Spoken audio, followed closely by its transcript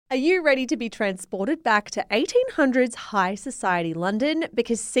Are you ready to be transported back to 1800s high society London?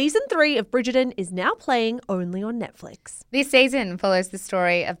 Because season 3 of Bridgerton is now playing only on Netflix. This season follows the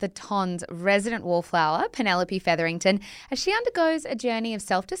story of the Ton's resident wallflower, Penelope Featherington, as she undergoes a journey of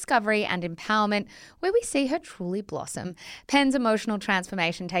self-discovery and empowerment where we see her truly blossom. Pen's emotional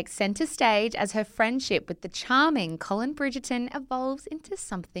transformation takes centre stage as her friendship with the charming Colin Bridgerton evolves into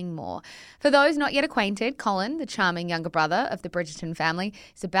something more. For those not yet acquainted, Colin, the charming younger brother of the Bridgerton family,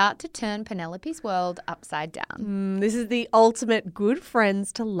 is about to turn Penelope's world upside down. This is the ultimate good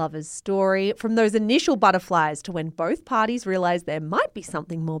friends to lovers story. From those initial butterflies to when both parties realise there might be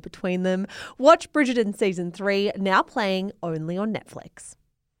something more between them. Watch Bridgerton season 3, now playing only on Netflix.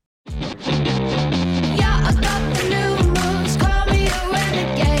 Yeah, I got the new moves, call me a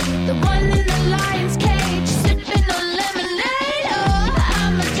renegade, the one in the lion's cage, sipping on lemonade. Oh,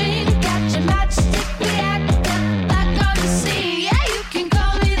 I'm a dream catcher, matchstick reactor, back on the scene. Yeah, you can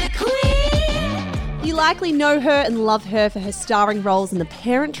call me the queen. You likely know her and love her for her starring roles in The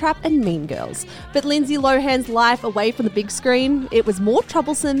Parent Trap and Mean Girls. But Lindsay Lohan's life away from the big screen, it was more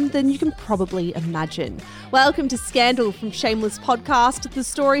troublesome than you can probably imagine. Welcome to Scandal from Shameless Podcast, the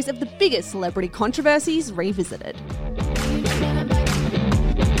stories of the biggest celebrity controversies revisited.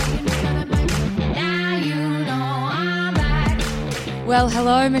 Now you know I'm back. Well,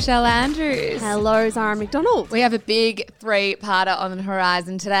 hello, Michelle Andrews. Hello, Zara McDonald. We have a big 3-parter on the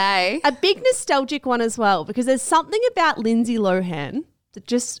horizon today. A big nostalgic one as well, because there's something about Lindsay Lohan that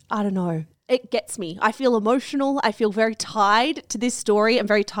just, I don't know, it gets me. I feel emotional. I feel very tied to this story and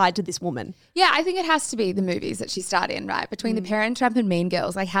very tied to this woman. Yeah, I think it has to be the movies that she starred in, right? Between The Parent Trap and Mean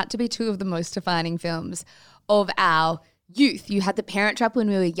Girls, they had to be two of the most defining films of our youth. You had The Parent Trap when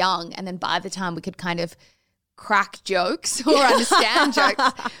we were young, and then by the time we could kind of crack jokes or understand jokes,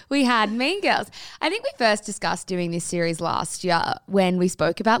 we had Mean Girls. I think we first discussed doing this series last year when we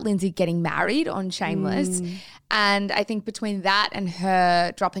spoke about Lindsay getting married on Shameless. And I think between that and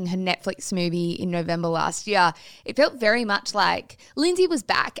her dropping her Netflix movie in November last year, it felt very much like Lindsay was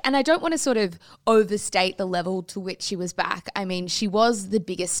back. And I don't want to sort of overstate the level to which she was back. I mean, she was the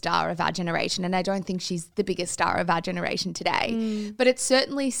biggest star of our generation, and I don't think she's the biggest star of our generation today. But it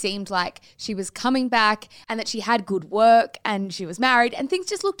certainly seemed like she was coming back and that she had good work and she was married and things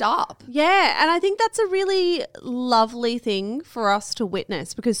just looked up. Yeah, and I think that's a really lovely thing for us to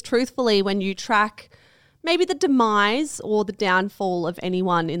witness, because truthfully, when you track maybe the demise or the downfall of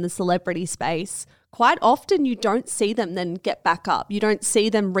anyone in the celebrity space, quite often you don't see them then get back up. You don't see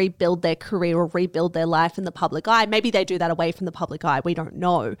them rebuild their career or rebuild their life in the public eye. Maybe they do that away from the public eye. We don't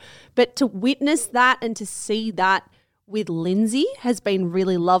know. But to witness that and to see that with Lindsay has been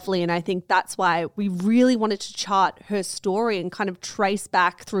really lovely. And I think that's why we really wanted to chart her story and kind of trace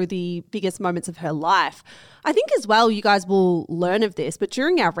back through the biggest moments of her life. I think as well, you guys will learn of this, but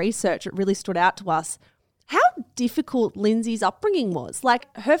during our research, it really stood out to us how difficult Lindsay's upbringing was. Like,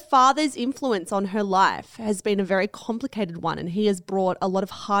 her father's influence on her life has been a very complicated one, and he has brought a lot of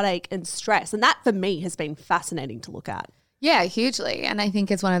heartache and stress. And that, for me, has been fascinating to look at. Yeah, hugely. And I think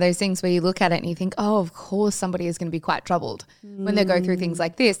it's one of those things where you look at it and you think, oh, of course somebody is going to be quite troubled when they go through things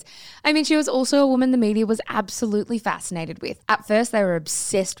like this. I mean, she was also a woman the media was absolutely fascinated with. At first, they were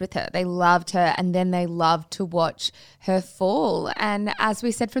obsessed with her. They loved her, and then they loved to watch her fall. And as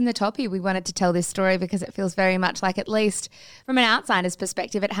we said from the top here, we wanted to tell this story because it feels very much like, at least from an outsider's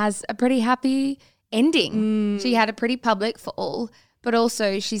perspective, it has a pretty happy ending. She had a pretty public fall, but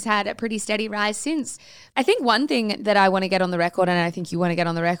also she's had a pretty steady rise since. I think one thing that I want to get on the record, and I think you want to get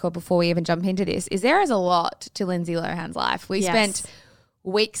on the record before we even jump into this, is there is a lot to Lindsay Lohan's life. We spent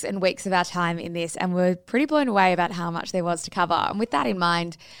weeks and weeks of our time in this, and we're pretty blown away about how much there was to cover. And with that in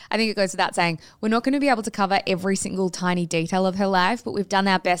mind, I think it goes without saying, we're not going to be able to cover every single tiny detail of her life, but we've done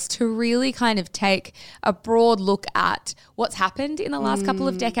our best to really kind of take a broad look at what's happened in the last couple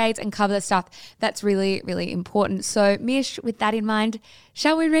of decades and cover the stuff that's really, really important. So Mish, with that in mind,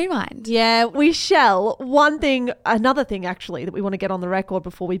 shall we rewind? Yeah, we shall. Another thing actually that we want to get on the record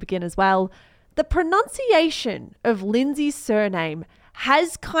before we begin as well, the pronunciation of Lindsay's surname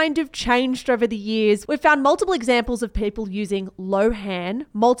has kind of changed over the years. We've found multiple examples of people using Lohan,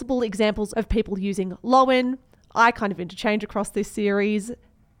 multiple examples of people using Lohan. I kind of interchange across this series.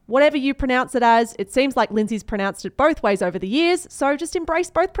 Whatever you pronounce it as, it seems like Lindsay's pronounced it both ways over the years, so just embrace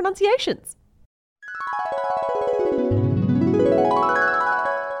both pronunciations.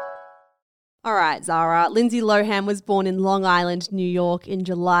 All right, Zara. Lindsay Lohan was born in Long Island, New York in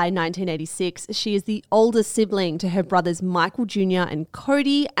July 1986. She is the older sibling to her brothers Michael Jr. and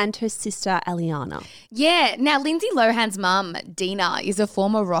Cody and her sister Eliana. Yeah. Now, Lindsay Lohan's mum, Dina, is a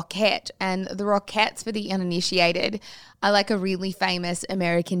former Rockette, and the Rockettes, for the uninitiated, are like a really famous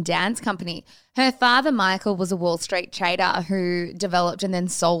American dance company. Her father, Michael, was a Wall Street trader who developed and then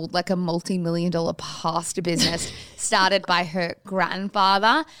sold like a multi-million-dollar pasta business started by her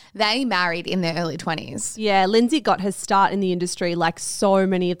grandfather. They married in their early 20s. Yeah, Lindsay got her start in the industry like so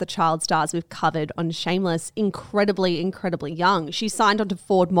many of the child stars we've covered on Shameless, incredibly young. She signed onto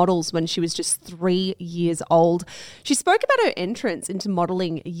Ford Models when she was just 3 years old. She spoke about her entrance into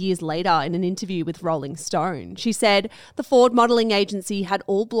modelling years later in an interview with Rolling Stone. She said, "The Ford modelling agency had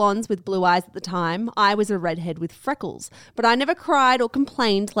all blondes with blue eyes at the time. I was a redhead with freckles, but I never cried or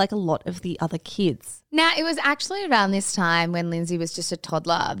complained like a lot of the other kids." Now, it was actually around this time when Lindsay was just a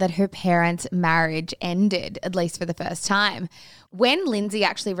toddler that her parents' marriage ended, at least for the first time. When Lindsay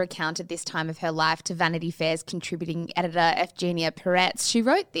actually recounted this time of her life to Vanity Fair's contributing editor Evgenia Peretz, she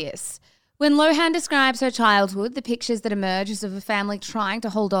wrote this. When Lohan describes her childhood, the pictures that emerge is of a family trying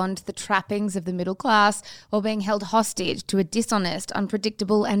to hold on to the trappings of the middle class while being held hostage to a dishonest,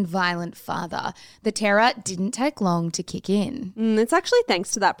 unpredictable and violent father. The terror didn't take long to kick in. It's actually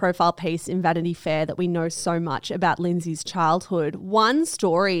thanks to that profile piece in Vanity Fair that we know so much about Lindsay's childhood. One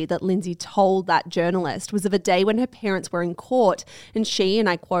story that Lindsay told that journalist was of a day when her parents were in court and she, and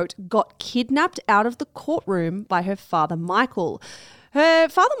I quote, got kidnapped out of the courtroom by her father, Michael. Her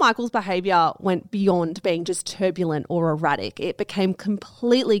father Michael's behaviour went beyond being just turbulent or erratic. It became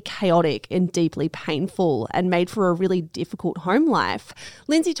completely chaotic and deeply painful and made for a really difficult home life.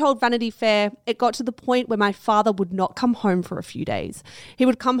 Lindsay told Vanity Fair, "It got to the point where my father would not come home for a few days. He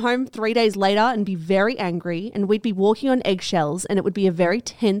would come home 3 days later and be very angry, and we'd be walking on eggshells, and it would be a very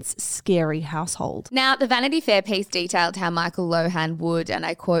tense, scary household." Now, the Vanity Fair piece detailed how Michael Lohan would, and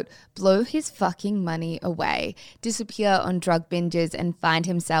I quote, blow his fucking money away, disappear on drug binges and find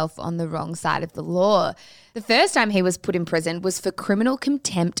himself on the wrong side of the law. The first time he was put in prison was for criminal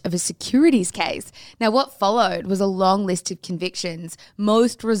contempt of a securities case. Now, what followed was a long list of convictions,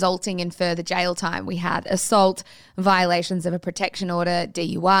 most resulting in further jail time. We had assault, violations of a protection order,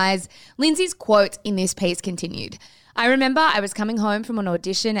 DUIs. Lindsay's quote in this piece continued. I remember I was coming home from an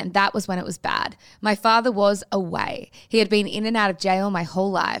audition and that was when it was bad. My father was away. He had been in and out of jail my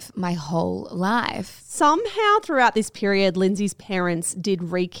whole life. Somehow throughout this period, Lindsay's parents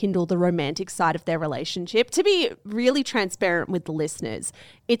did rekindle the romantic side of their relationship. To be really transparent with the listeners,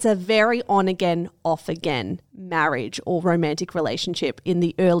 it's a very on-again, off-again marriage or romantic relationship in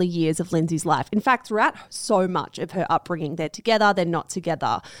the early years of Lindsay's life. In fact, throughout so much of her upbringing, they're together, they're not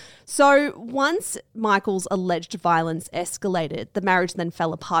together. So once Michael's alleged violence escalated, the marriage then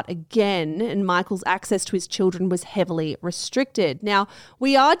fell apart again and Michael's access to his children was heavily restricted. Now,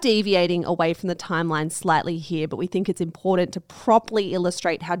 we are deviating away from the timeline slightly here, but we think it's important to properly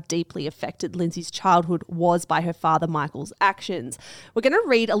illustrate how deeply affected Lindsay's childhood was by her father Michael's actions. We're going to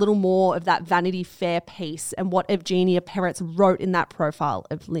read a little more of that Vanity Fair piece and what Evgenia Peretz wrote in that profile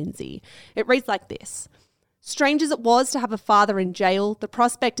of Lindsay. It reads like this. Strange as it was to have a father in jail, the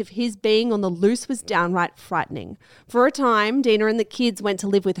prospect of his being on the loose was downright frightening. For a time, Dina and the kids went to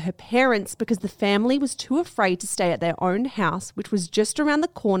live with her parents because the family was too afraid to stay at their own house, which was just around the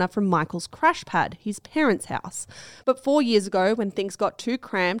corner from Michael's crash pad, his parents' house. But 4 years ago, when things got too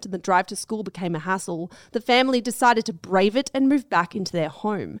cramped and the drive to school became a hassle, the family decided to brave it and move back into their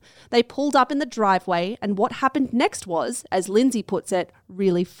home. They pulled up in the driveway, and what happened next was, as Lindsay puts it,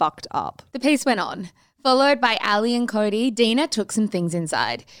 really fucked up. The piece went on. Followed by Ali and Cody, Dina took some things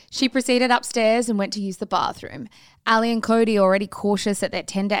inside. She proceeded upstairs and went to use the bathroom. Ali and Cody, already cautious at their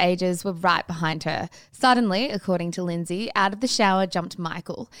tender ages, were right behind her. Suddenly, according to Lindsay, out of the shower jumped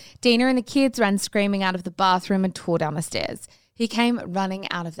Michael. Dina and the kids ran screaming out of the bathroom and tore down the stairs. He came running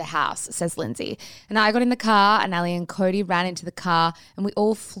out of the house, says Lindsay. And I got in the car and Ali and Cody ran into the car and we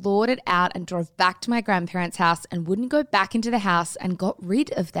all floored it out and drove back to my grandparents' house and wouldn't go back into the house and got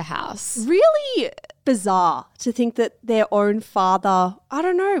rid of the house. Really bizarre to think that their own father, I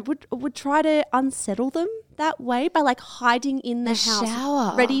don't know, would try to unsettle them that way by like hiding in the house,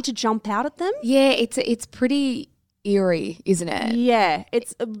 shower, ready to jump out at them. Yeah, it's pretty eerie, isn't it? Yeah,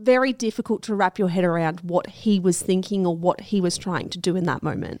 it's very difficult to wrap your head around what he was thinking or what he was trying to do in that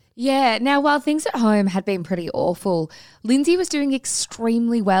moment. Yeah, now while things at home had been pretty awful, Lindsay was doing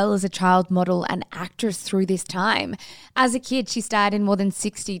extremely well as a child model and actress through this time. As a kid, she starred in more than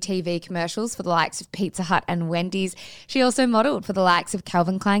 60 TV commercials for the likes of Pizza Hut and Wendy's. She also modelled for the likes of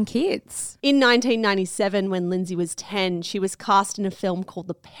Calvin Klein Kids. In 1997, when Lindsay was 10, she was cast in a film called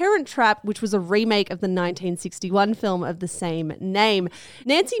The Parent Trap, which was a remake of the 1961 film of the same name.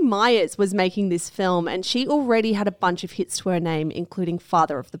 Nancy Meyers was making this film and she already had a bunch of hits to her name, including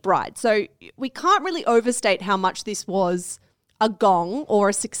Father of the Bride. So we can't really overstate how much this was a gong or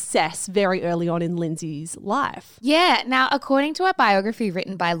a success very early on in Lindsay's life. Yeah. Now, according to a biography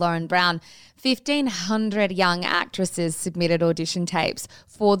written by Lauren Brown, 1,500 young actresses submitted audition tapes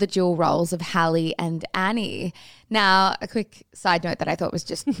for the dual roles of Hallie and Annie. Now, a quick side note that I thought was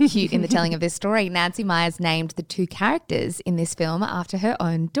just cute in the telling of this story. Nancy Myers named the two characters in this film after her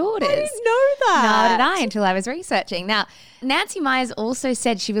own daughters. I didn't know that. Nor did I until I was researching. Now, Nancy Myers also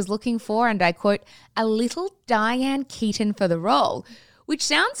said she was looking for, and I quote, a little Diane Keaton for the role, which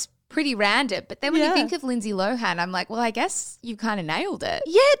sounds pretty random. But then when you think of Lindsay Lohan, I'm like, well, I guess you kind of nailed it.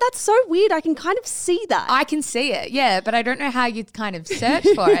 Yeah, that's so weird. I can kind of see that. I can see it, yeah, but I don't know how you'd kind of search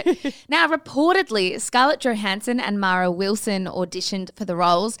for it. Now, reportedly, Scarlett Johansson and Mara Wilson auditioned for the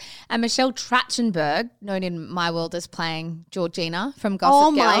roles, and Michelle Trachtenberg, known in my world as playing Georgina from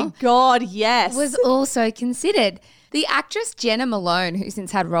Gossip Girl, my God, yes. was also considered. The actress Jenna Malone, who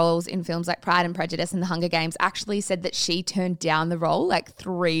since had roles in films like Pride and Prejudice and The Hunger Games, actually said that she turned down the role like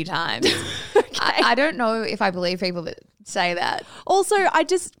 3 times. I don't know if I believe people that say that. Also, I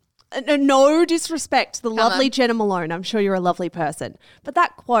just, no disrespect to the lovely on. Jenna Malone. I'm sure you're a lovely person. But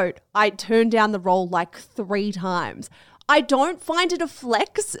that quote, I turned down the role like 3 times. I don't find it a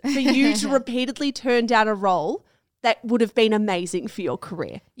flex for you to repeatedly turn down a role that would have been amazing for your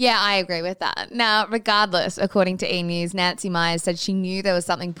career. Yeah, I agree with that. Now, regardless, according to E! News, Nancy Myers said she knew there was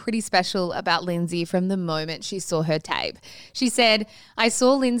something pretty special about Lindsay from the moment she saw her tape. She said, I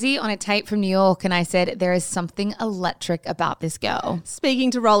saw Lindsay on a tape from New York and I said, there is something electric about this girl. Speaking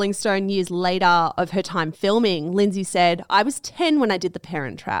to Rolling Stone years later of her time filming, Lindsay said, I was 10 when I did The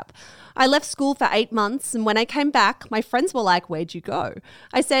Parent Trap. I left school for 8 months, and when I came back, my friends were like, where'd you go?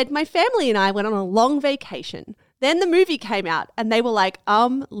 I said, my family and I went on a long vacation. Then the movie came out and they were like,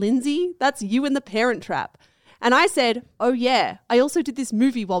 Lindsay, that's you in The Parent Trap. And I said, oh yeah, I also did this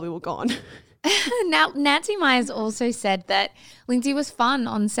movie while we were gone. Now, Nancy Myers also said that Lindsay was fun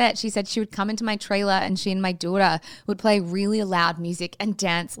on set. She said she would come into my trailer and she and my daughter would play really loud music and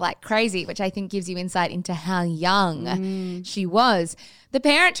dance like crazy, which I think gives you insight into how young she was. The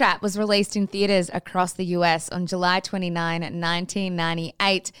Parent Trap was released in theaters across the US on July 29,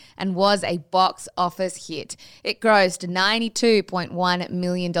 1998 and was a box office hit. It grossed $92.1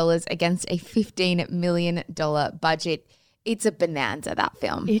 million against a $15 million budget. It's a bonanza, that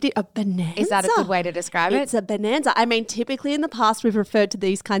film. A bonanza? Is that a good way to describe it? It's a bonanza. I mean, typically in the past, we've referred to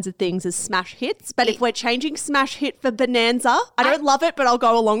these kinds of things as smash hits. But if we're changing smash hit for bonanza, I don't love it, but I'll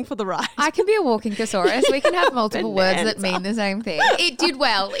go along for the ride. I can be a walking thesaurus. We can have multiple words that mean the same thing. It did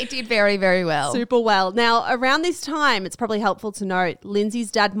well. It did very, very well. Super well. Now, around this time, it's probably helpful to note, Lindsay's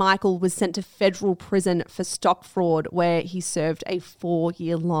dad, Michael, was sent to federal prison for stock fraud where he served a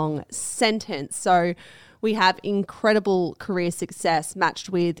 4-year-long sentence. So we have incredible career success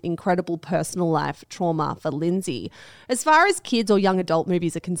matched with incredible personal life trauma for Lindsay. As far as kids or young adult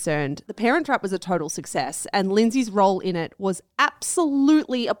movies are concerned, The Parent Trap was a total success, and Lindsay's role in it was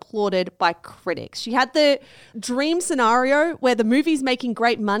absolutely applauded by critics. She had the dream scenario where the movie's making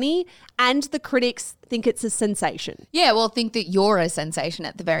great money and the critics think it's a sensation. Yeah, well, think that you're a sensation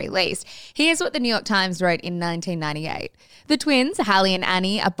at the very least. Here's what the New York Times wrote in 1998. The twins, Hallie and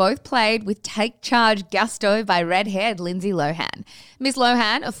Annie, are both played with take charge gusto by red-haired Lindsay Lohan. Miss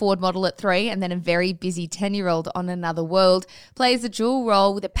Lohan, a Ford model at 3 and then a very busy 10-year-old on another world, plays a dual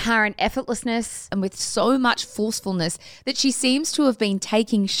role with apparent effortlessness and with so much forcefulness that she seems to have been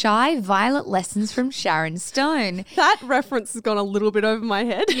taking shy violet lessons from Sharon Stone. That reference has gone a little bit over my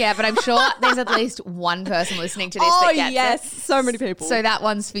head. Yeah, but I'm sure there's at least one person listening to this that gets yes, it. so many people. So that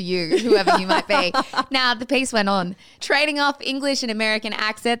one's for you, whoever you might be. Now, the piece went on, trading off English and American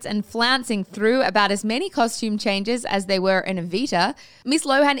accents and flouncing through about as many costume changes as they were in Evita. Miss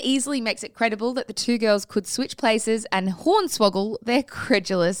Lohan easily makes it credible that the two girls could switch places and hornswoggle their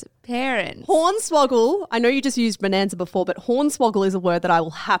credulous parents. Hornswoggle, I know you just used bonanza before, but hornswoggle is a word that I will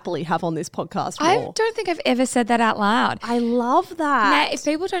happily have on this podcast I more. don't think I've ever said that out loud. I love that. Now, if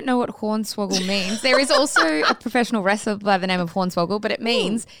people don't know what hornswoggle means, there is also a professional wrestler by the name of Hornswoggle, but it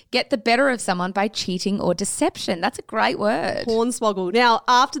means get the better of someone by cheating or deception. That's a great word. Hornswoggle. Now,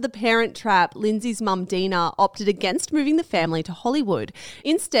 after The Parent Trap, Lindsay's mum, Dina, opted against moving the family to Hollywood.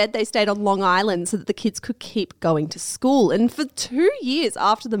 Instead, they stayed on Long Island so that the kids could keep going to school. And for 2 years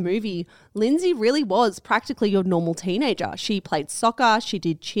after the movie, Lindsay really was practically your normal teenager. She played soccer, she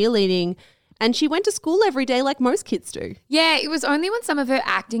did cheerleading, and she went to school every day like most kids do. Yeah, it was only when some of her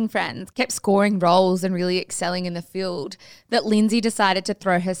acting friends kept scoring roles and really excelling in the field that Lindsay decided to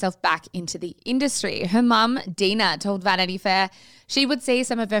throw herself back into the industry. Her mum, Dina, told Vanity Fair She would see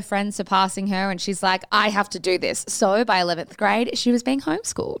some of her friends surpassing her and she's like, I have to do this. So by 11th grade, she was being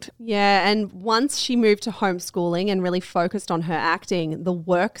homeschooled. Yeah, and once she moved to homeschooling and really focused on her acting, the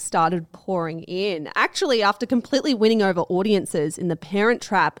work started pouring in. Actually, after completely winning over audiences in The Parent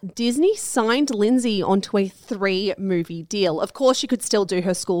Trap, Disney signed Lindsay onto a 3-movie deal. Of course, she could still do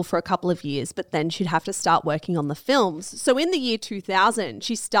her school for a couple of years, but then she'd have to start working on the films. So in the year 2000,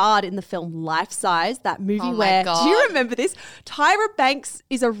 she starred in the film Life Size, that movie where, do you remember this? Tyra Banks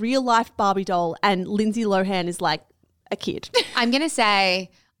is a real-life Barbie doll and Lindsay Lohan is like a kid. I'm going to say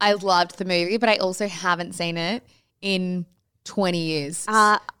I loved the movie, but I also haven't seen it in 20 years.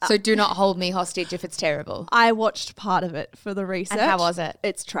 So do not hold me hostage if it's terrible. I watched part of it for the research. And how was it?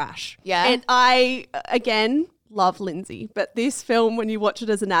 It's trash. Yeah? And I, again, love Lindsay, but this film, when you watch it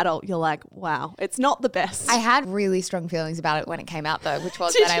as an adult, you're like, wow, it's not the best. I had really strong feelings about it when it came out though, which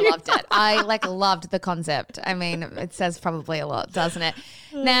was that I loved it. I loved the concept. I mean, it says probably a lot, doesn't it?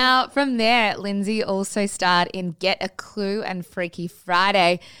 Now, from there, Lindsay also starred in Get a Clue and Freaky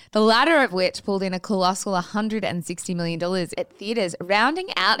Friday, the latter of which pulled in a colossal $160 million at theatres, rounding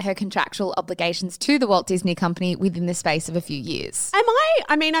out her contractual obligations to the Walt Disney Company within the space of a few years.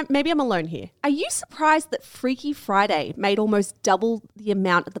 Maybe I'm alone here. Are you surprised that Freaky Friday made almost double the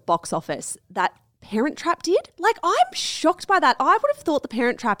amount at the box office that Parent Trap did? Like, I'm shocked by that. I would have thought The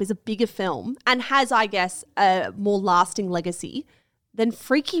Parent Trap is a bigger film and has, I guess, a more lasting legacy than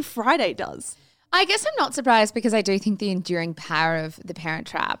Freaky Friday does. I guess I'm not surprised because I do think the enduring power of The Parent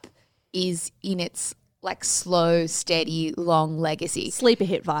Trap is in its slow, steady, long legacy. Sleeper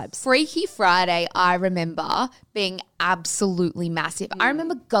hit vibes. Freaky Friday, I remember being absolutely massive. I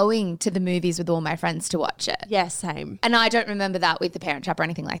remember going to the movies with all my friends to watch it. Yeah, same. And I don't remember that with The Parent Trap or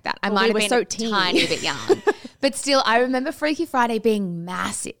anything like that. I might have been so a tiny bit young. But still, I remember Freaky Friday being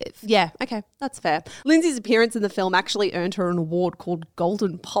massive. Yeah, okay, that's fair. Lindsay's appearance in the film actually earned her an award called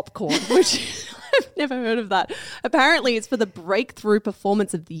Golden Popcorn, which I've never heard of that. Apparently, it's for the Breakthrough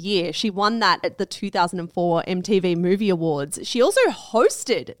Performance of the Year. She won that at the 2004 MTV Movie Awards. She also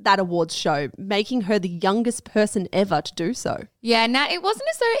hosted that awards show, making her the youngest person ever to do so. Yeah, now it wasn't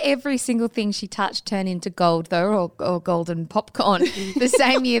as though every single thing she touched turned into gold, though, or golden popcorn. The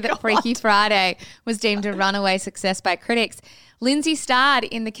same year that Freaky Friday was deemed a runaway success by critics, Lindsay starred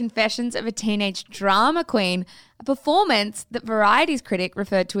in The Confessions of a Teenage Drama Queen, a performance that Variety's critic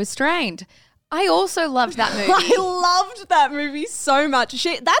referred to as strained. I also loved that movie. I loved that movie so much.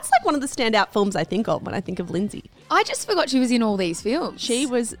 That's like one of the standout films I think of when I think of Lindsay. I just forgot she was in all these films. She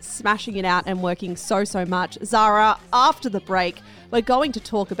was smashing it out and working so much. Zara, after the break, we're going to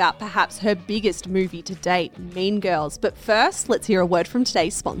talk about perhaps her biggest movie to date, Mean Girls. But first, let's hear a word from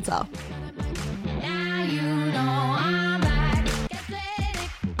today's sponsor. Now you know I'm back.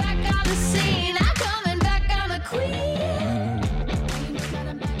 Athletic, back on the scene. I'm coming back, I'm a queen.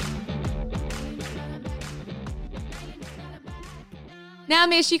 Now,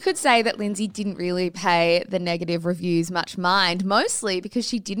 Mish, you could say that Lindsay didn't really pay the negative reviews much mind, mostly because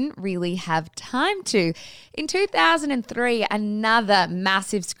she didn't really have time to. In 2003, another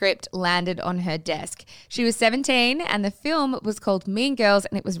massive script landed on her desk. She was 17 and the film was called Mean Girls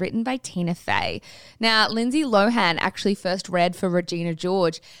and it was written by Tina Fey. Now, Lindsay Lohan actually first read for Regina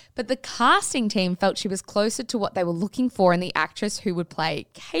George, but the casting team felt she was closer to what they were looking for in the actress who would play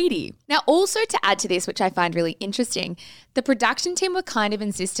Katie. Now, also to add to this, which I find really interesting, the production team were kind of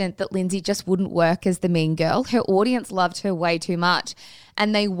insistent that Lindsay just wouldn't work as the mean girl. Her audience loved her way too much,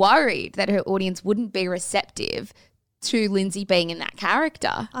 and they worried that her audience wouldn't be receptive to Lindsay being in that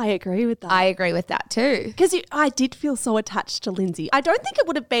character. I agree with that. I agree with that too. Because I did feel so attached to Lindsay. I don't think it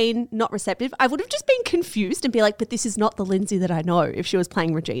would have been not receptive. I would have just been confused and be like, but this is not the Lindsay that I know if she was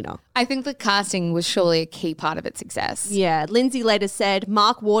playing Regina. I think the casting was surely a key part of its success. Yeah. Lindsay later said,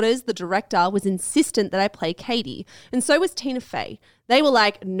 Mark Waters, the director, was insistent that I play Katie. And so was Tina Fey. They were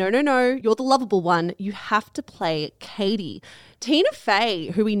like, no, you're the lovable one. You have to play Katie. Tina Fey,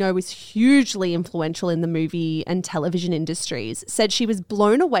 who we know is hugely influential in the movie and television industries, said she was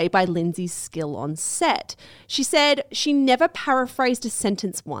blown away by Lindsay's skill on set. She said she never paraphrased a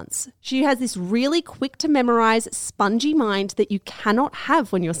sentence once. She has this really quick to memorize, spongy mind that you cannot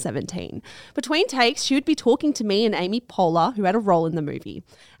have when you're 17. Between takes, she would be talking to me and Amy Poehler, who had a role in the movie.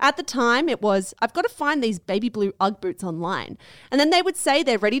 At the time, it was, I've got to find these baby blue Ugg boots online. And then they would say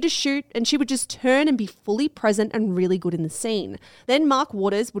they're ready to shoot and she would just turn and be fully present and really good in the scene. Then Mark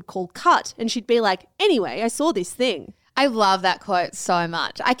Waters would call cut and she'd be like, anyway, I saw this thing. I love that quote so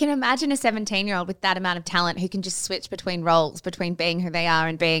much. I can imagine a 17-year-old with that amount of talent who can just switch between roles, between being who they are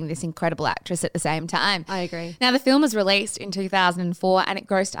and being this incredible actress at the same time. I agree. Now, the film was released in 2004 and it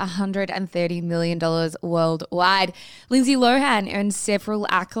grossed $130 million worldwide. Lindsay Lohan earned several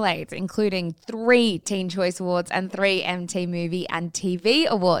accolades, including 3 Teen Choice Awards and 3 MTV Movie and TV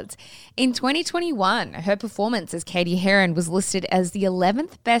Awards. In 2021, her performance as Katie Heron was listed as the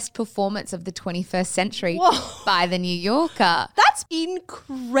 11th best performance of the 21st century by The New Yorker. That's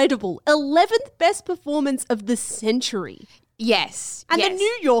incredible. 11th best performance of the century. Yes. And yes. The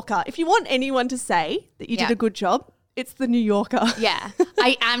New Yorker, if you want anyone to say that you did a good job, it's The New Yorker. Yeah.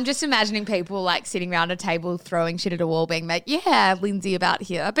 I am just imagining people like sitting around a table throwing shit at a wall being like, yeah, Lindsay about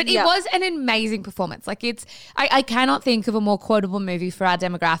here. But it was an amazing performance. Like I cannot think of a more quotable movie for our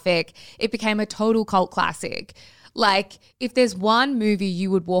demographic. It became a total cult classic. Like, if there's one movie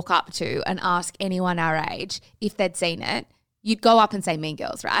you would walk up to and ask anyone our age if they'd seen it, you'd go up and say Mean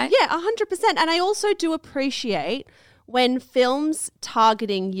Girls, right? Yeah, 100%. And I also do appreciate when films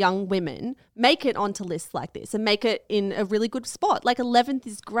targeting young women make it onto lists like this and make it in a really good spot. Like 11th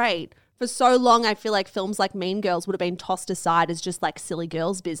is great. For so long, I feel like films like Mean Girls would have been tossed aside as just like silly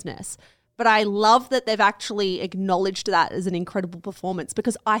girls business. But I love that they've actually acknowledged that as an incredible performance,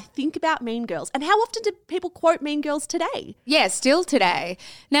 because I think about Mean Girls. And how often do people quote Mean Girls today? Yeah, still today.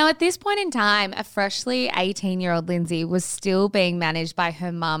 Now, at this point in time, a freshly 18-year-old Lindsay was still being managed by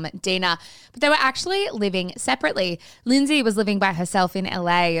her mum, Dina, but they were actually living separately. Lindsay was living by herself in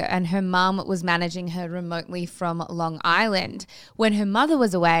LA and her mum was managing her remotely from Long Island. When her mother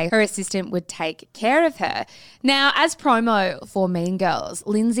was away, her assistant would take care of her. Now, as promo for Mean Girls,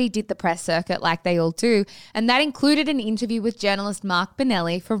 Lindsay did the press circuit like they all do, and that included an interview with journalist Mark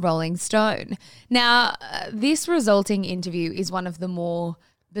Bonelli for Rolling Stone. Now, this resulting interview is one of the more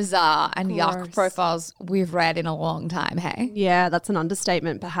bizarre and yuck profiles we've read in a long time, hey? Yeah, that's an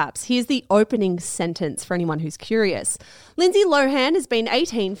understatement perhaps. Here's the opening sentence for anyone who's curious. Lindsay Lohan has been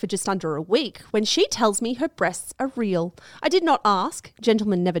 18 for just under a week when she tells me her breasts are real. I did not ask,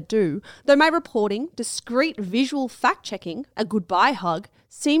 gentlemen never do, though my reporting, discreet visual fact-checking, a goodbye hug,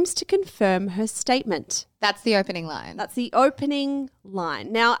 seems to confirm her statement. That's the opening line. That's the opening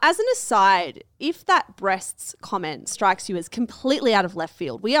line. Now, as an aside, if that breasts comment strikes you as completely out of left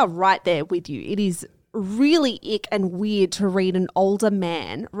field, we are right there with you. It is really ick and weird to read an older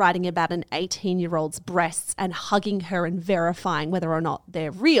man writing about an 18-year-old's breasts and hugging her and verifying whether or not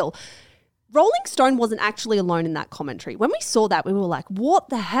they're real. Rolling Stone wasn't actually alone in that commentary. When we saw that, we were like, what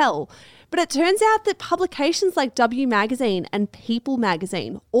the hell? But it turns out that publications like W Magazine and People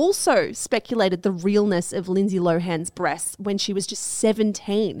Magazine also speculated the realness of Lindsay Lohan's breasts when she was just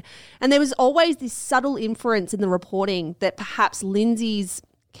 17. And there was always this subtle inference in the reporting that perhaps Lindsay's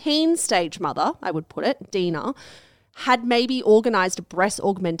keen stage mother, I would put it, Dina, had maybe organised a breast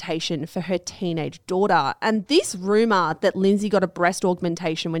augmentation for her teenage daughter. And this rumour that Lindsay got a breast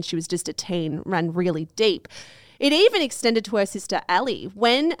augmentation when she was just a teen ran really deep. It even extended to her sister Ali.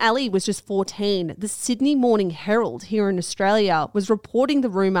 When Ali was just 14, the Sydney Morning Herald here in Australia was reporting the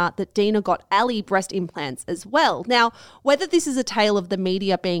rumour that Dina got Ali breast implants as well. Now, whether this is a tale of the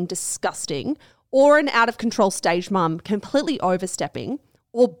media being disgusting or an out-of-control stage mum completely overstepping,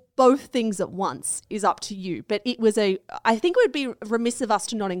 or both things at once is up to you. But I think it would be remiss of us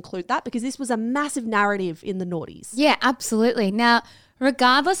to not include that because this was a massive narrative in the noughties. Yeah, absolutely. Now,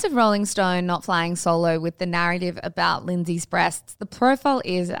 regardless of Rolling Stone not flying solo with the narrative about Lindsay's breasts, the profile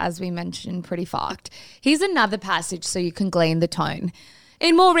is, as we mentioned, pretty fucked. Here's another passage so you can glean the tone.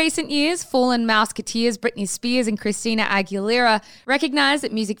 In more recent years, fallen Mouseketeers Britney Spears and Christina Aguilera recognized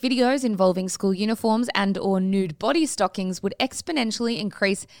that music videos involving school uniforms and or nude body stockings would exponentially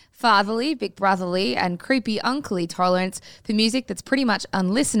increase fatherly, big brotherly, and creepy unclely tolerance for music that's pretty much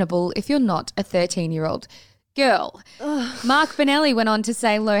unlistenable if you're not a 13-year-old girl. Ugh. Mark Bonelli went on to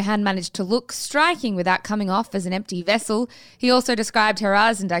say Lohan managed to look striking without coming off as an empty vessel. He also described her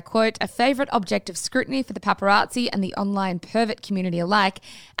as, and I quote, a favourite object of scrutiny for the paparazzi and the online pervert community alike,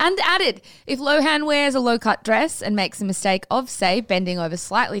 and added, if Lohan wears a low-cut dress and makes a mistake of, say, bending over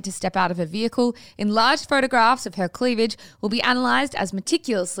slightly to step out of a vehicle, enlarged photographs of her cleavage will be analysed as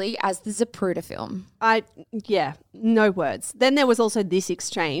meticulously as the Zapruder film. No words. Then there was also this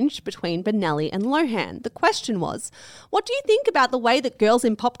exchange between Bonelli and Lohan. The question was, what do you think about the way that girls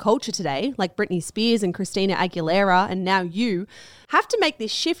in pop culture today, like Britney Spears and Christina Aguilera and now you, have to make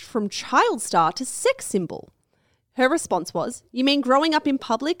this shift from child star to sex symbol? Her response was, you mean growing up in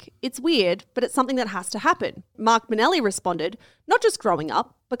public? It's weird, but it's something that has to happen. Mark Bonelli responded, not just growing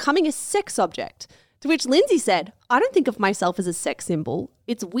up, becoming a sex object. To which Lindsay said, I don't think of myself as a sex symbol.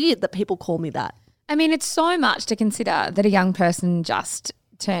 It's weird that people call me that. I mean, it's so much to consider that a young person just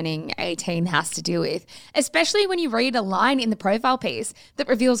turning 18 has to deal with, especially when you read a line in the profile piece that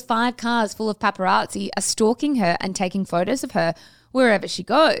reveals 5 cars full of paparazzi are stalking her and taking photos of her wherever she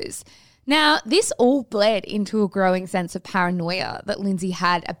goes. Now, this all bled into a growing sense of paranoia that Lindsay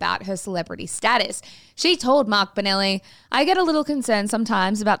had about her celebrity status. She told Mark Bonelli, "I get a little concerned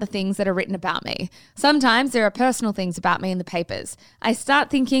sometimes about the things that are written about me. Sometimes there are personal things about me in the papers. I start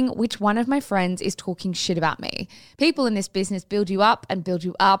thinking which one of my friends is talking shit about me. People in this business build you up,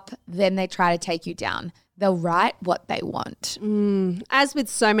 then they try to take you down. They'll write what they want." As with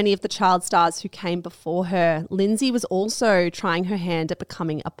so many of the child stars who came before her, Lindsay was also trying her hand at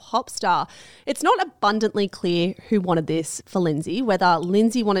becoming a pop star. It's not abundantly clear who wanted this for Lindsay, whether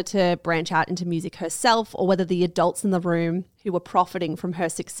Lindsay wanted to branch out into music herself or whether the adults in the room who were profiting from her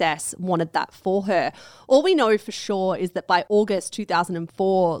success wanted that for her. All we know for sure is that by August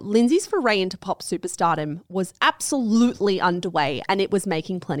 2004, Lindsay's foray into pop superstardom was absolutely underway and it was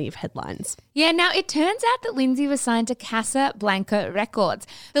making plenty of headlines. Yeah, now it turns out that Lindsay was signed to Casa Blanca Records,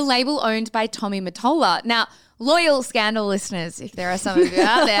 the label owned by Tommy Mottola. Now, loyal Scandal listeners, if there are some of you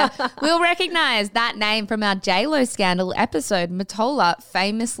out there, will recognise that name from our J-Lo Scandal episode. Mottola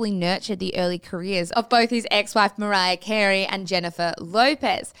famously nurtured the early careers of both his ex-wife Mariah Carey and Jennifer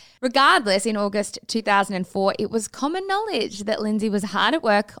Lopez. Regardless, in August 2004, it was common knowledge that Lindsay was hard at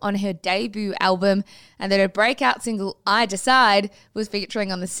work on her debut album and that her breakout single, I Decide, was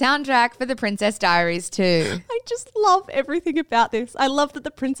featuring on the soundtrack for The Princess Diaries too. I just love everything about this. I love that The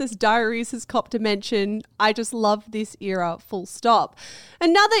Princess Diaries has copped a mention. I just love this era, full stop.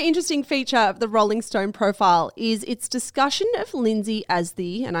 Another interesting feature of the Rolling Stone profile is its discussion of Lindsay as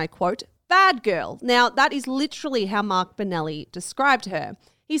the, and I quote, bad girl. Now, that is literally how Mark Bonelli described her.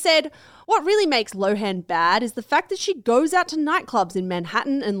 He said, "What really makes Lohan bad is the fact that she goes out to nightclubs in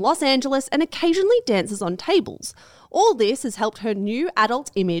Manhattan and Los Angeles and occasionally dances on tables. All this has helped her new adult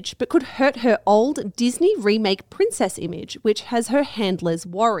image but could hurt her old Disney remake princess image, which has her handlers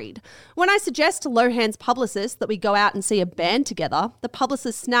worried. When I suggest to Lohan's publicist that we go out and see a band together, the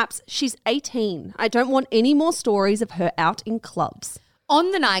publicist snaps, 'She's 18. I don't want any more stories of her out in clubs.'"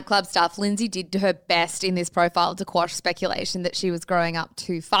 On the nightclub stuff, Lindsay did her best in this profile to quash speculation that she was growing up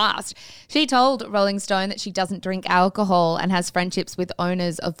too fast. She told Rolling Stone that she doesn't drink alcohol and has friendships with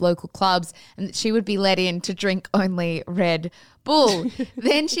owners of local clubs and that she would be let in to drink only Red Bull.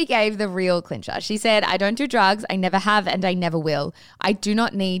 Then she gave the real clincher. She said, "I don't do drugs, I never have and I never will. I do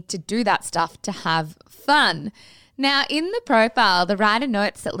not need to do that stuff to have fun." Now, in the profile, the writer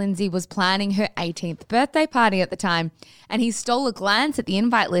notes that Lindsay was planning her 18th birthday party at the time, and he stole a glance at the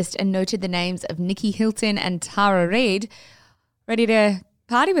invite list and noted the names of Nikki Hilton and Tara Reid, ready to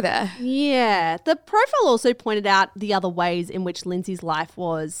party with her. Yeah. The profile also pointed out the other ways in which Lindsay's life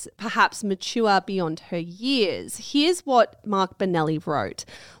was perhaps mature beyond her years. Here's what Mark Bonelli wrote.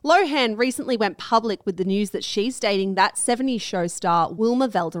 Lohan recently went public with the news that she's dating that 70s show star Wilma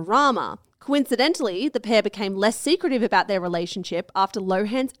Valderrama. Coincidentally, the pair became less secretive about their relationship after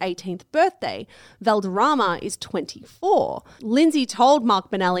Lohan's 18th birthday. Valderrama is 24. Lindsay told Mark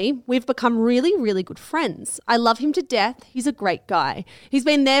Bonelli, "We've become really, really good friends. I love him to death. He's a great guy. He's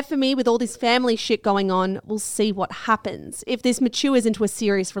been there for me with all this family shit going on. We'll see what happens. If this matures into a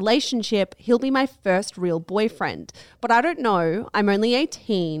serious relationship, he'll be my first real boyfriend. But I don't know. I'm only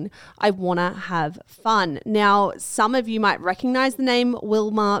 18. I want to have fun." Now, some of you might recognize the name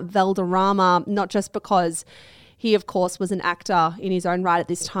Wilma Valderrama, not just because he, of course, was an actor in his own right at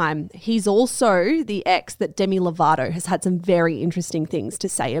this time. He's also the ex that Demi Lovato has had some very interesting things to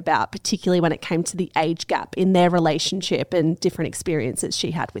say about, particularly when it came to the age gap in their relationship and different experiences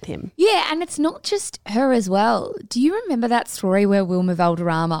she had with him. Yeah, and it's not just her as well. Do you remember that story where Wilma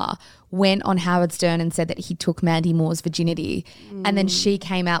Valderrama went on Howard Stern and said that he took Mandy Moore's virginity and then she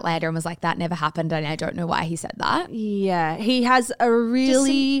came out later and was like, that never happened and I don't know why he said that? Yeah, he has a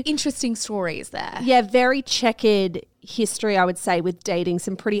really interesting stories there. Yeah, very checkered history, I would say, with dating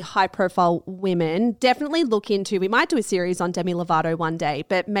some pretty high-profile women. Definitely look into, we might do a series on Demi Lovato one day,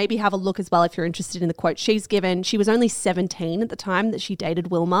 but maybe have a look as well if you're interested in the quote she's given. She was only 17 at the time that she dated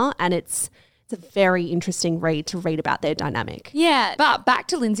Wilma, and it's a very interesting read to read about their dynamic. Yeah, but back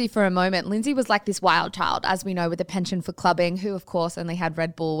to Lindsay for a moment. Lindsay was like this wild child, as we know, with a penchant for clubbing, who of course only had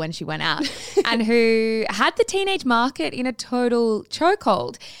Red Bull when she went out, and who had the teenage market in a total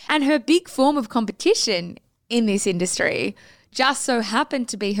chokehold. And her big form of competition in this industry just so happened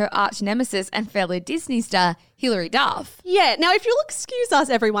to be her arch nemesis and fellow Disney star, Hilary Duff. Yeah, now if you'll excuse us,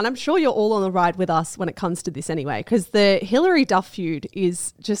 everyone, I'm sure you're all on the ride with us when it comes to this anyway, because the Hilary Duff feud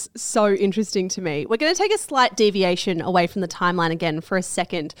is just so interesting to me. We're going to take a slight deviation away from the timeline again for a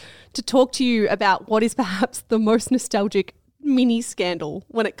second to talk to you about what is perhaps the most nostalgic mini scandal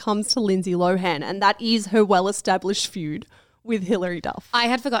when it comes to Lindsay Lohan, and that is her well-established feud with Hilary Duff. I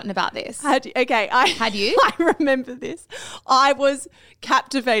had forgotten about this. Had you? I remember this. I was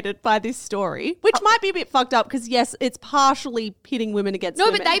captivated by this story, which might be a bit fucked up because, yes, it's partially pitting women against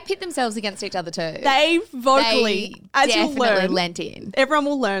women. But they pit themselves against each other too. They vocally, as you'll definitely learn, lent in. Everyone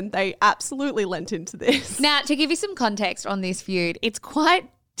will learn they absolutely lent into this. Now, to give you some context on this feud, it's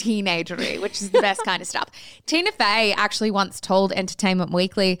quite teenagery, which is the best kind of stuff. Tina Fey actually once told Entertainment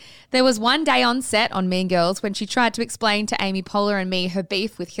Weekly there was one day on set on Mean Girls when she tried to explain to Amy Poehler and me her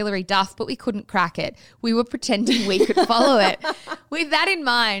beef with Hilary Duff, but we couldn't crack it. We were pretending we could follow it. With that in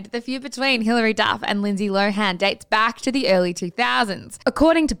mind, the feud between Hilary Duff and Lindsay Lohan dates back to the early 2000s.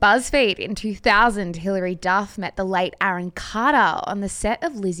 According to BuzzFeed, in 2000, Hilary Duff met the late Aaron Carter on the set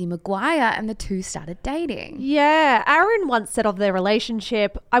of Lizzie McGuire and the two started dating. Yeah, Aaron once said of their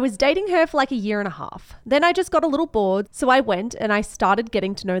relationship, I was dating her for like a year and a half. Then I just got a little bored, so I went and I started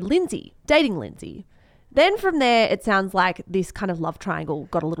getting to know Lindsay, dating Lindsay. Then from there, it sounds like this kind of love triangle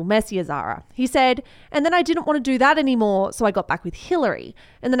got a little messier, Zara. He said, and then I didn't want to do that anymore, so I got back with Hilary.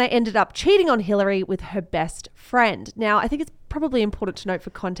 And then I ended up cheating on Hilary with her best friend. Now, I think it's probably important to note for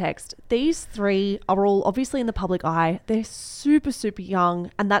context, these three are all obviously in the public eye. They're super, super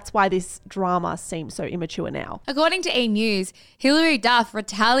young, and that's why this drama seems so immature now. According to E! News, Hilary Duff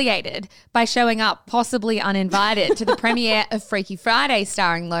retaliated by showing up, possibly uninvited, to the premiere of Freaky Friday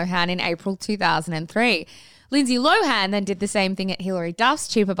starring Lohan in April 2003. Lindsay Lohan then did the same thing at Hilary Duff's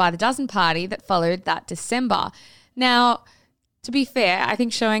Cheaper by the Dozen party that followed that December. Now, to be fair, I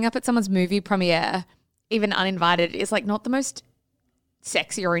think showing up at someone's movie premiere, even uninvited, is like not the most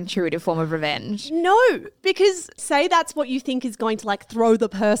sexy or intuitive form of revenge. No, because say that's what you think is going to like throw the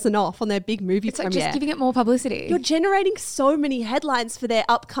person off on their big movie It's like premiere. just giving it more publicity. You're generating so many headlines for their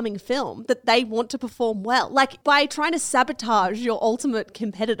upcoming film that they want to perform well. Like by trying to sabotage your ultimate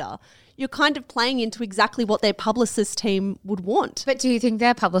competitor, you're kind of playing into exactly what their publicist team would want. But do you think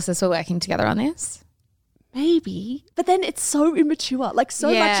their publicists were working together on this? Maybe. But then it's so immature. Like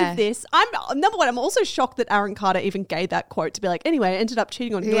so much of this. Number one, I'm also shocked that Aaron Carter even gave that quote to be like, anyway, I ended up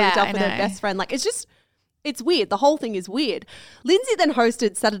cheating on Hilary Duff with her best friend. Like it's weird. The whole thing is weird. Lindsay then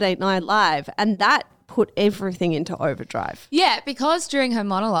hosted Saturday Night Live and that put everything into overdrive. Yeah, because during her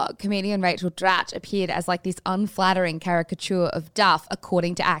monologue, comedian Rachel Dratch appeared as like this unflattering caricature of Duff,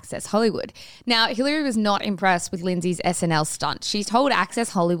 according to Access Hollywood. Now, Hilary was not impressed with Lindsay's SNL stunt. She told Access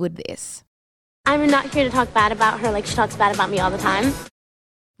Hollywood this. I'm not here to talk bad about her like she talks bad about me all the time.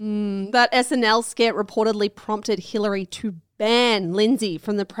 That SNL skit reportedly prompted Hilary to ban Lindsay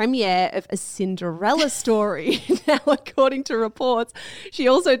from the premiere of A Cinderella Story. Now, according to reports, she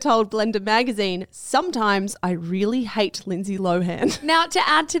also told Blender magazine, sometimes I really hate Lindsay Lohan. Now, to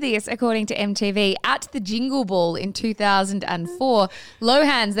add to this, according to MTV, at the Jingle Ball in 2004,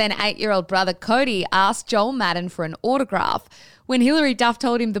 Lohan's then 8-year-old brother Cody asked Joel Madden for an autograph. When Hilary Duff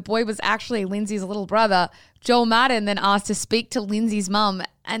told him the boy was actually Lindsay's little brother, Joel Madden then asked to speak to Lindsay's mum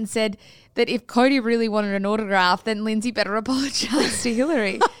and said that if Cody really wanted an autograph, then Lindsay better apologise to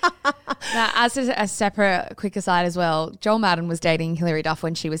Hilary. Now, as a separate quick aside as well, Joel Madden was dating Hilary Duff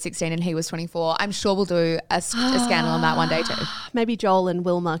when she was 16 and he was 24. I'm sure we'll do a scandal on that one day too. Maybe Joel and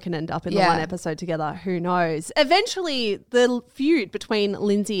Wilma can end up in the one episode together. Who knows? Eventually, the feud between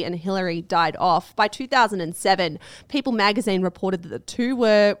Lindsay and Hilary died off. By 2007, People magazine reported that the two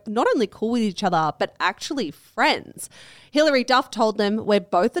were not only cool with each other, but actually friends. Hilary Duff told them, we're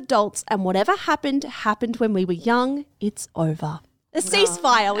both adults and whatever happened, happened when we were young. It's over. A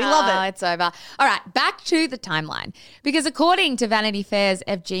ceasefire. We love it. It's over. All right, back to the timeline. Because according to Vanity Fair's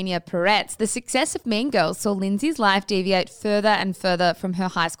Evgenia Peretz, the success of Mean Girls saw Lindsay's life deviate further and further from her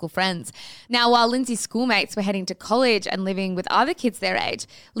high school friends. Now, while Lindsay's schoolmates were heading to college and living with other kids their age,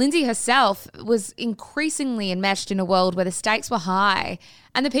 Lindsay herself was increasingly enmeshed in a world where the stakes were high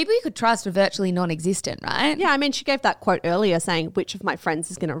and the people you could trust were virtually non-existent, right? Yeah, I mean, she gave that quote earlier saying, which of my friends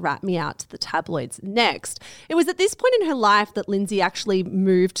is going to rat me out to the tabloids next? It was at this point in her life that Lindsay actually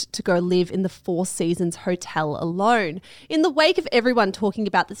moved to go live in the Four Seasons Hotel alone. In the wake of everyone talking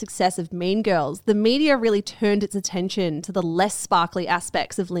about the success of Mean Girls, the media really turned its attention to the less sparkly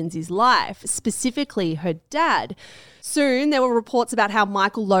aspects of Lindsay's life, specifically her dad. Soon, there were reports about how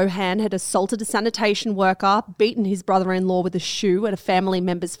Michael Lohan had assaulted a sanitation worker, beaten his brother-in-law with a shoe at a family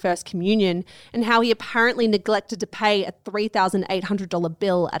family member's first communion and how he apparently neglected to pay a $3,800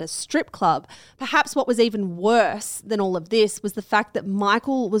 bill at a strip club. Perhaps what was even worse than all of this was the fact that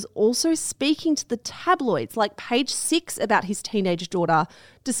Michael was also speaking to the tabloids like Page Six about his teenage daughter,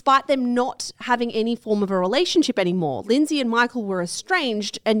 despite them not having any form of a relationship anymore. Lindsay and Michael were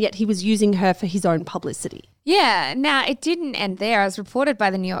estranged, and yet he was using her for his own publicity. Yeah, now it didn't end there. As reported by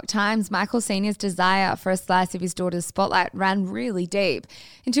the New York Times, Michael Sr.'s desire for a slice of his daughter's spotlight ran really deep.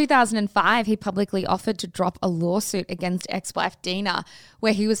 In 2005, he publicly offered to drop a lawsuit against ex-wife Dina,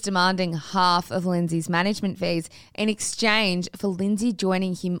 where he was demanding half of Lindsay's management fees in exchange for Lindsay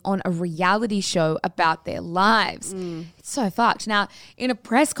joining him on a reality show about their lives. It's so fucked. Now, in a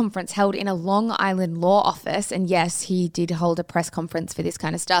press conference held in a Long Island law office, and yes, he did hold a press conference for this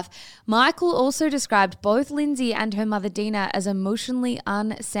kind of stuff, Michael also described both Lindsay and her mother Dina as emotionally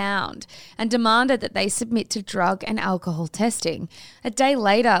unsound and demanded that they submit to drug and alcohol testing. A day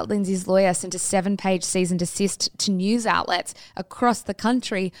later, Lindsay's lawyer sent a 7-page cease and desist to news outlets across the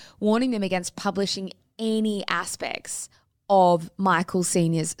country, warning them against publishing any aspects of Michael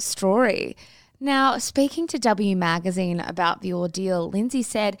Sr.'s story. Now, speaking to W Magazine about the ordeal, Lindsay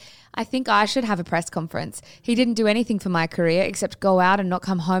said, "I think I should have a press conference. He didn't do anything for my career except go out and not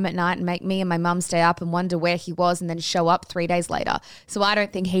come home at night and make me and my mum stay up and wonder where he was and then show up 3 days later. So I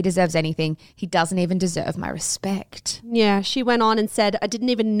don't think he deserves anything. He doesn't even deserve my respect." Yeah, she went on and said, "I didn't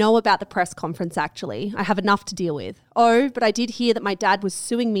even know about the press conference, actually. I have enough to deal with. Oh, but I did hear that my dad was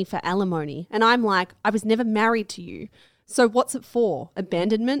suing me for alimony. And I'm like, I was never married to you. So what's it for?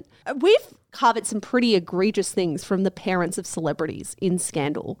 Abandonment?" We've covered some pretty egregious things from the parents of celebrities in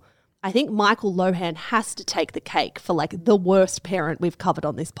Scandal. I think Michael Lohan has to take the cake for like the worst parent we've covered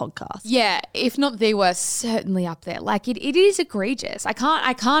on this podcast. Yeah, if not the worst, certainly up there. Like it is egregious. I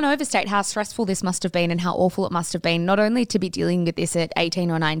can't overstate how stressful this must have been and how awful it must have been, not only to be dealing with this at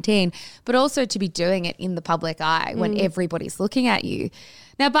 18 or 19, but also to be doing it in the public eye when everybody's looking at you.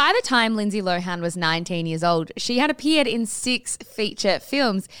 Now, by the time Lindsay Lohan was 19 years old, she had appeared in 6 feature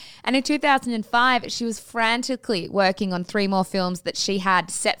films. And in 2005, she was frantically working on 3 more films that she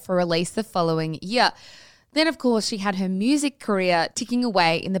had set for release the following year. Then, of course, she had her music career ticking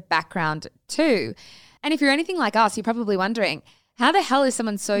away in the background too. And if you're anything like us, you're probably wondering, how the hell is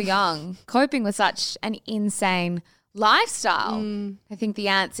someone so young coping with such an insane lifestyle? I think the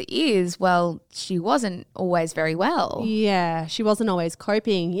answer is, well, she wasn't always very well. Yeah, she wasn't always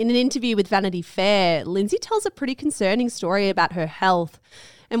coping. In an interview with Vanity Fair, Lindsay tells a pretty concerning story about her health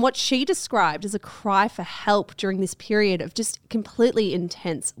and what she described as a cry for help during this period of just completely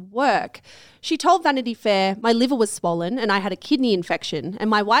intense work. She told Vanity Fair, "My liver was swollen and I had a kidney infection and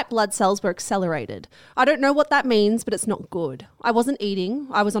my white blood cells were accelerated. I don't know what that means, but it's not good. I wasn't eating.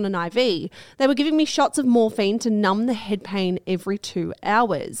 I was on an IV. They were giving me shots of morphine to numb the head pain every 2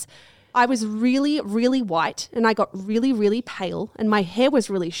 hours. I was really, really white and I got really, really pale and my hair was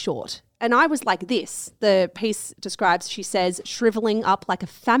really short. And I was like this," the piece describes, she says, "shriveling up like a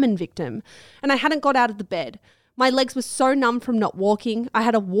famine victim. And I hadn't got out of the bed. My legs were so numb from not walking. I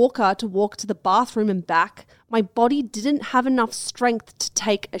had a walker to walk to the bathroom and back. My body didn't have enough strength to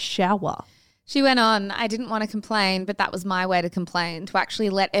take a shower." She went on, "I didn't want to complain, but that was my way to complain, to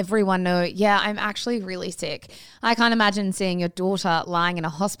actually let everyone know, yeah, I'm actually really sick. I can't imagine seeing your daughter lying in a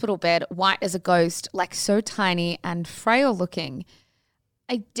hospital bed, white as a ghost, like so tiny and frail looking."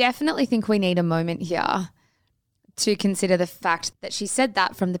 I definitely think we need a moment here to consider the fact that she said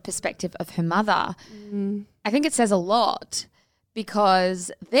that from the perspective of her mother. I think it says a lot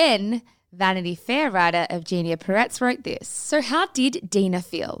because then Vanity Fair writer Evgenia Peretz wrote this. "So how did Dina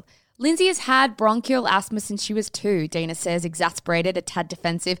feel? Lindsay has had bronchial asthma since she was 2, Dina says, exasperated, a tad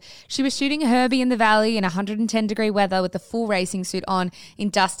defensive. She was shooting Herbie in the valley in 110-degree weather with a full racing suit on in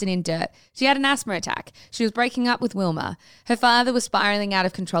dust and in dirt. She had an asthma attack. She was breaking up with Wilma. Her father was spiraling out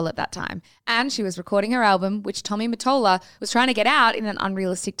of control at that time. And she was recording her album, which Tommy Mottola was trying to get out in an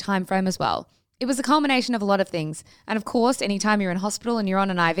unrealistic time frame as well. It was a culmination of a lot of things. And of course, anytime you're in hospital and you're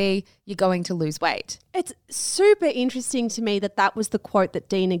on an IV, you're going to lose weight." It's super interesting to me that that was the quote that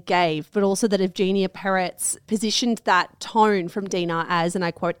Dina gave, but also that Evgenia Peretz positioned that tone from Dina as, and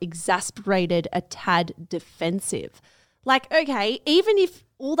I quote, "exasperated, a tad defensive." Like, okay, even if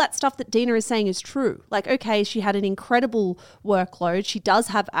all that stuff that Dina is saying is true, like, okay, she had an incredible workload, she does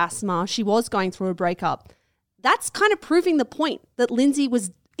have asthma, she was going through a breakup, that's kind of proving the point that Lindsay was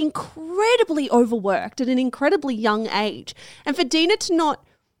incredibly overworked at an incredibly young age. And for Dina to not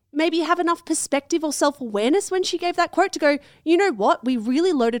maybe have enough perspective or self-awareness when she gave that quote to go, you know what, we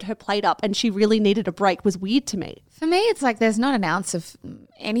really loaded her plate up and she really needed a break was weird to me. For me, it's like there's not an ounce of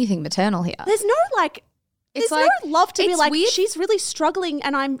anything maternal here. There's no like It's There's no love to be it's like, weird. she's really struggling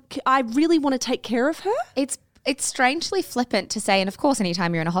and I really want to take care of her. It's strangely flippant to say, and of course,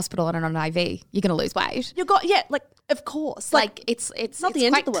 anytime you're in a hospital and on an IV, you're going to lose weight. Of course. Like it's not the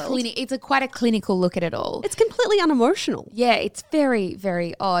end of the world. It's quite a clinical look at it all. It's completely unemotional. Yeah, it's very,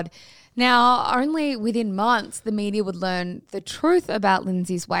 very odd. Now, only within months, the media would learn the truth about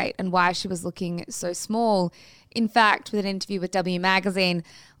Lindsay's weight and why she was looking so small. In fact, with an interview with W Magazine,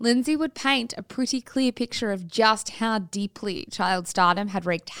 Lindsay would paint a pretty clear picture of just how deeply child stardom had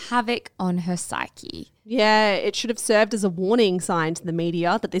wreaked havoc on her psyche. Yeah, it should have served as a warning sign to the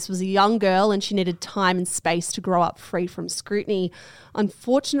media that this was a young girl and she needed time and space to grow up free from scrutiny.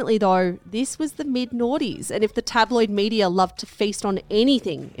 Unfortunately, though, this was the mid-noughties, and if the tabloid media loved to feast on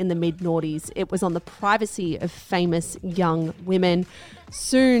anything in the mid-noughties, it was on the privacy of famous young women.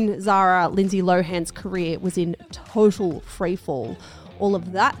 Soon, Zara Lindsay Lohan's career was in total freefall. All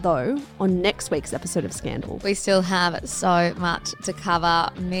of that, though, on next week's episode of Scandal. We still have so much to cover,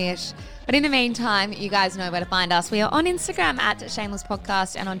 Mish. But in the meantime, you guys know where to find us. We are on Instagram at Shameless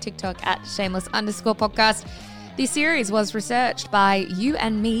Podcast and on TikTok at Shameless_podcast. This series was researched by you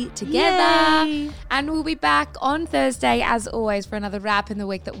and me together. Yay. And we'll be back on Thursday, as always, for another wrap in the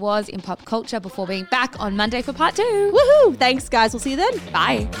week that was in pop culture before being back on Monday for part 2. Woohoo! Thanks, guys. We'll see you then.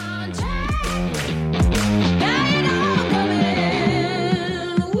 Bye.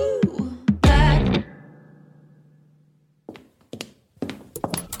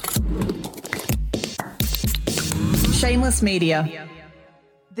 Shameless Media.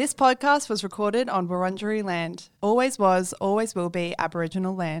 This podcast was recorded on Wurundjeri land. Always was, always will be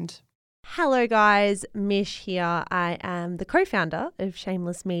Aboriginal land. Hello, guys. Mish here. I am the co-founder of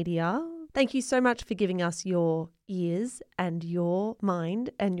Shameless Media. Thank you so much for giving us your ears and your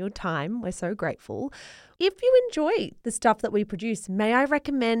mind and your time. We're so grateful. If you enjoy the stuff that we produce, may I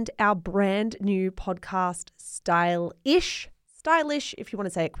recommend our brand new podcast, Style-ish. Stylish, if you want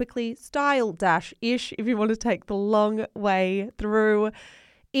to say it quickly. Style-ish, if you want to take the long way through.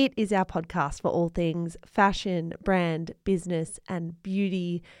 It is our podcast for all things fashion, brand, business, and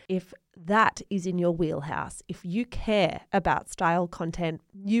beauty. If that is in your wheelhouse, if you care about style content,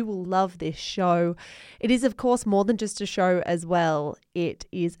 you will love this show. It is, of course, more than just a show as well. It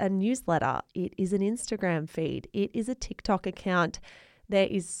is a newsletter. It is an Instagram feed. It is a TikTok account. There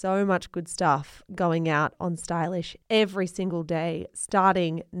is so much good stuff going out on Stylish every single day,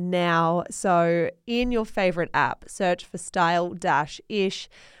 starting now. So in your favorite app, search for Style-ish.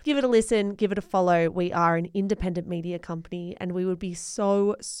 Give it a listen, give it a follow. We are an independent media company and we would be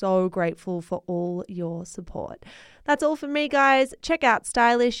so, so grateful for all your support. That's all from me, guys. Check out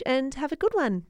Stylish and have a good one.